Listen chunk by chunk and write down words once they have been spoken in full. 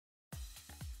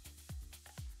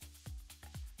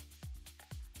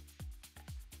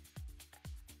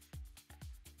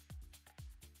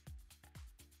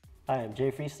Hi, I'm Jay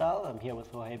Freestyle. I'm here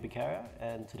with Jorge Becerra,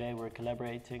 and today we're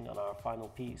collaborating on our final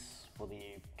piece for the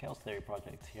Chaos Theory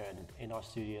project here in our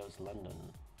studios, London.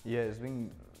 Yeah, it's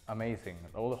been amazing.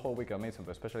 The whole week amazing,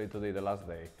 but especially today, the last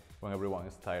day, when everyone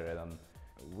is tired. And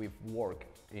we've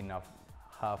worked in a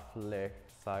half-leg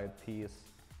side piece,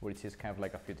 which is kind of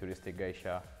like a futuristic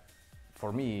geisha.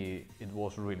 For me, it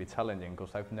was really challenging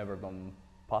because I've never done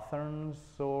patterns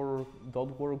or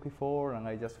dot work before, and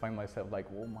I just find myself like,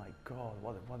 oh my god,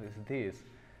 what is this?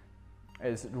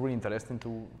 It's really interesting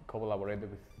to collaborate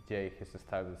with Jay. His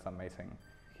style is amazing.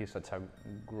 He's such a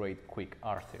great, quick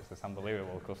artist. It's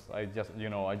unbelievable because I just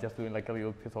doing like a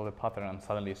little piece of the pattern and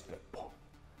suddenly it's like, boom,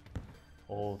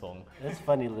 all done. It's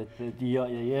funny that you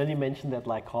only mentioned that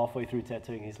like halfway through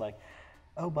tattooing. He's like,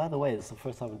 oh, by the way, this is the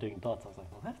first time I'm doing dots. I was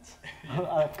like, what?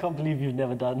 I can't believe you've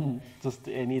never done just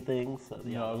anything. So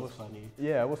yeah, no, it was funny.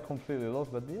 Yeah, I was completely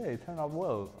lost, but yeah, it turned out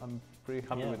well. I'm pretty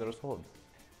happy with the result.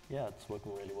 Yeah, it's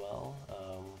working really well.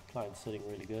 Client's sitting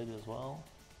really good as well.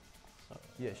 So,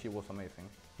 yeah, she was amazing.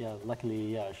 Yeah,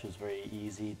 luckily, yeah, she was very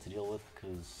easy to deal with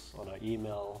because on our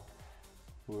email,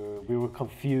 we were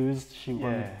confused. She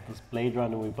wanted this Blade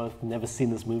Runner. We both never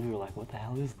seen this movie. We were like, what the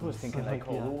hell is this? I was thinking like,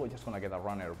 oh, we're just gonna get a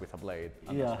runner with a blade.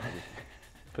 Yeah.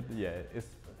 But yeah,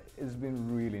 it's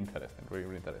been really interesting,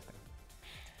 really interesting.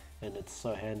 And it's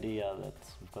so handy that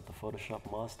we've got the Photoshop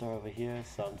master over here.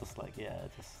 So I'm just like, yeah,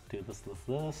 just do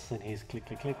this, and he's click,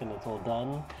 click, click, and it's all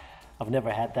done. I've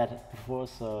never had that before,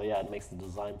 so yeah, it makes the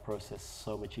design process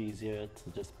so much easier to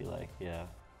just be like, yeah,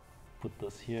 put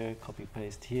this here, copy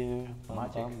paste here,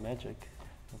 magic. Magic.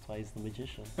 That's why he's the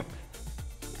magician.